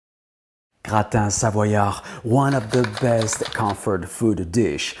Gratin Savoyard, one of the best comfort food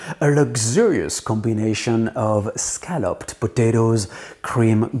dish, a luxurious combination of scalloped potatoes,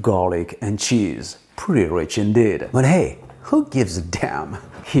 cream, garlic and cheese. Pretty rich indeed. But hey, who gives a damn?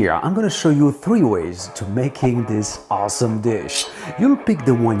 Here, I'm gonna show you 3 ways to making this awesome dish. You'll pick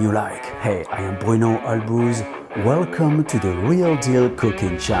the one you like. Hey, I am Bruno Albouze. Welcome to the Real Deal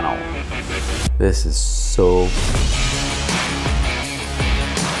Cooking channel. This is so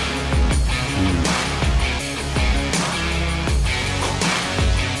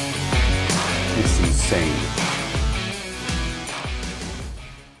It's insane.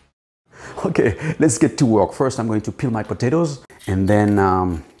 Okay, let's get to work. First, I'm going to peel my potatoes and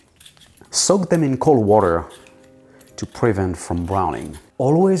then soak them in cold water to prevent from browning.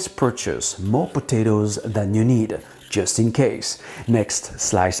 Always purchase more potatoes than you need, just in case. Next,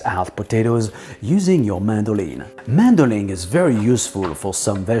 slice out potatoes using your mandolin. Mandoling is very useful for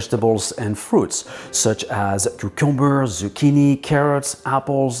some vegetables and fruits, such as cucumbers, zucchini, carrots,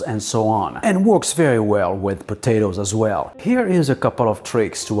 apples, and so on, and works very well with potatoes as well. Here is a couple of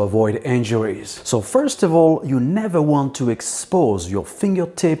tricks to avoid injuries. So first of all, you never want to expose your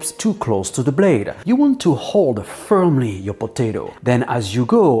fingertips too close to the blade. You want to hold firmly your potato. Then as you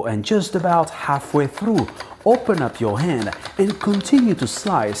go and just about halfway through, open up your hand and continue to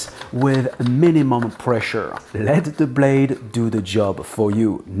slice with minimum pressure. Let the blade do the job for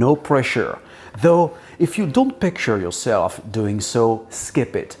you, no pressure. Though, if you don't picture yourself doing so,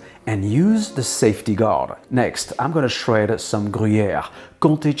 skip it and use the safety guard. Next, I'm gonna shred some Gruyere,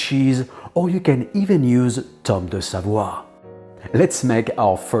 Comté cheese, or you can even use Tome de Savoie. Let's make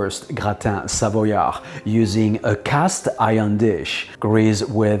our first gratin savoyard using a cast iron dish. Grease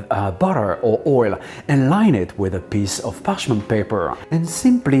with butter or oil and line it with a piece of parchment paper and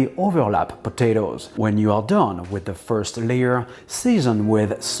simply overlap potatoes. When you are done with the first layer, season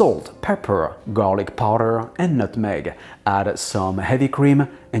with salt, pepper, garlic powder and nutmeg. Add some heavy cream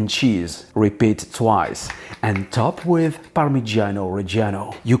and cheese. Repeat twice and top with Parmigiano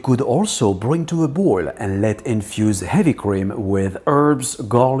Reggiano. You could also bring to a boil and let infuse heavy cream with herbs,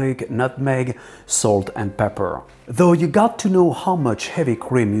 garlic, nutmeg, salt and pepper. Though you got to know how much heavy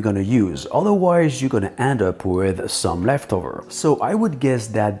cream you're gonna use, otherwise you're gonna end up with some leftover. So I would guess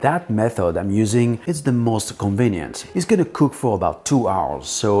that method I'm using is the most convenient. It's gonna cook for about 2 hours,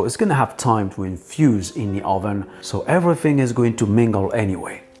 so it's gonna have time to infuse in the oven, so everything is going to mingle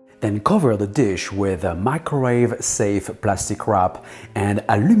anyway. Then cover the dish with a microwave-safe plastic wrap and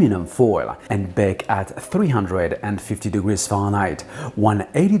aluminum foil and bake at 350 degrees Fahrenheit,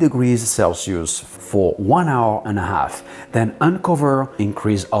 180 degrees Celsius for 1 hour and a half. Then uncover,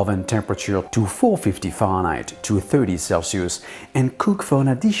 increase oven temperature to 450 Fahrenheit, 230 Celsius and cook for an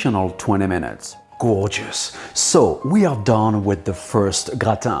additional 20 minutes. Gorgeous! So we are done with the first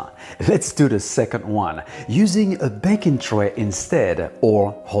gratin. Let's do the second one, using a baking tray instead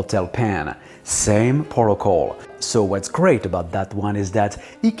or hotel pan. Same protocol. So what's great about that one is that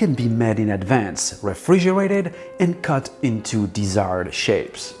it can be made in advance, refrigerated and cut into desired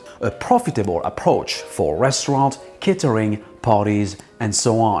shapes. A profitable approach for restaurant, catering, parties, and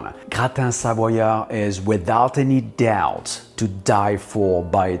so on. Gratin Savoyard is without any doubt to die for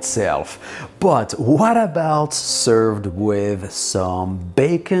by itself. But what about served with some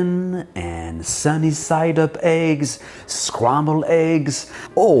bacon and sunny side up eggs, scrambled eggs?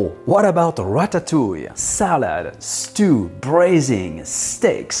 Oh, what about ratatouille, salad, stew, braising,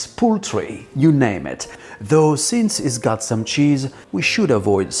 steaks, poultry, you name it. Though since it's got some cheese, we should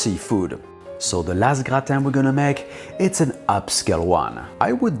avoid seafood. So the last gratin we're gonna make, it's an upscale one.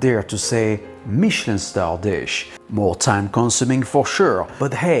 I would dare to say Michelin star dish. More time consuming for sure,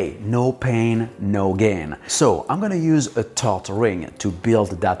 but hey, no pain, no gain. So I'm gonna use a tart ring to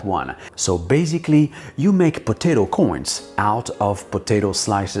build that one. So basically, you make potato coins out of potato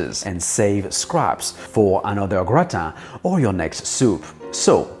slices and save scraps for another gratin or your next soup.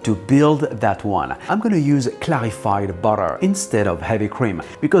 So, to build that one, I'm gonna use clarified butter instead of heavy cream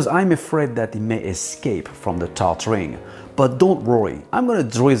because I'm afraid that it may escape from the tart ring. But don't worry, I'm gonna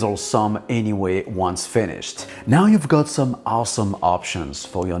drizzle some anyway once finished. Now you've got some awesome options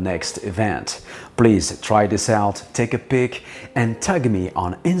for your next event. Please try this out, take a pic and tag me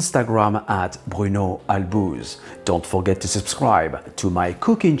on Instagram at Bruno Albouze. Don't forget to subscribe to my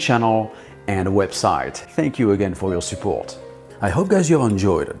cooking channel and website. Thank you again for your support. I hope guys you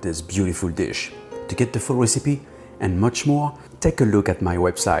enjoyed this beautiful dish. To get the full recipe and much more, take a look at my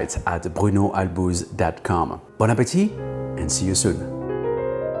website at brunoalbouze.com. Bon appétit and see you soon.